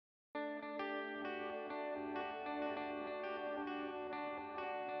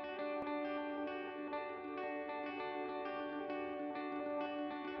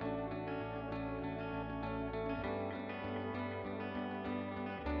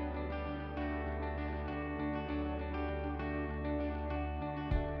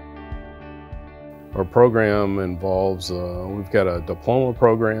Our program involves, we've got a diploma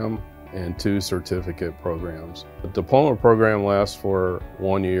program and 2 certificate programs. The diploma program lasts for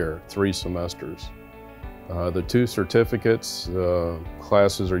 1 year, 3 semesters. The 2 certificates,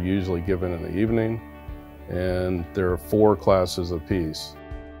 classes are usually given in the evening, and there are 4 classes apiece.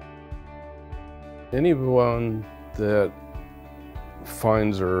 Anyone that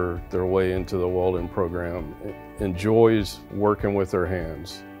finds their way into the welding program enjoys working with their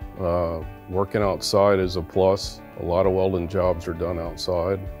hands. Working outside is a plus. A lot of welding jobs are done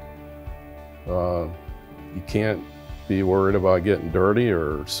outside. You can't be worried about getting dirty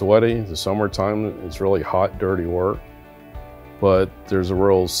or sweaty. The summertime, it's really hot, dirty work. But there's a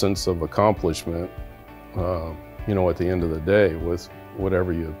real sense of accomplishment, you know, at the end of the day with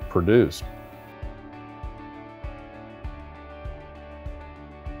whatever you produced.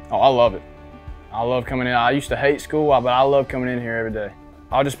 Oh, I love it. I love coming in. I used to hate school, but I love coming in here every day.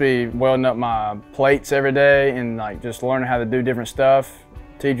 I'll just be welding up my plates every day and like just learning how to do different stuff.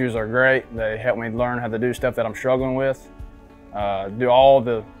 Teachers are great. They help me learn how to do stuff that I'm struggling with. Do all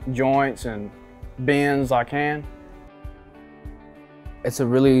the joints and bends I can. It's a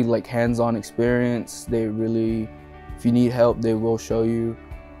really like hands-on experience. They really, if you need help, they will show you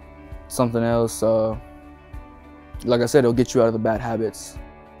something else. Like I said, it'll get you out of the bad habits.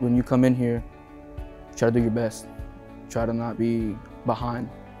 When you come in here, try to do your best. Try to not be behind,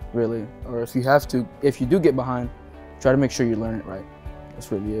 really. Or if you do get behind, try to make sure you learn it right.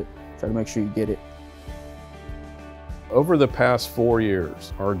 That's really it. Try to make sure you get it. Over the past 4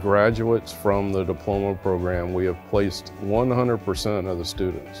 years, our graduates from the diploma program, we have placed 100% of the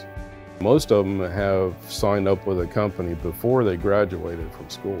students. Most of them have signed up with a company before they graduated from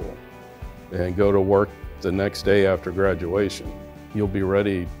school and go to work the next day after graduation. You'll be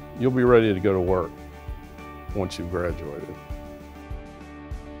ready to go to work once you've graduated.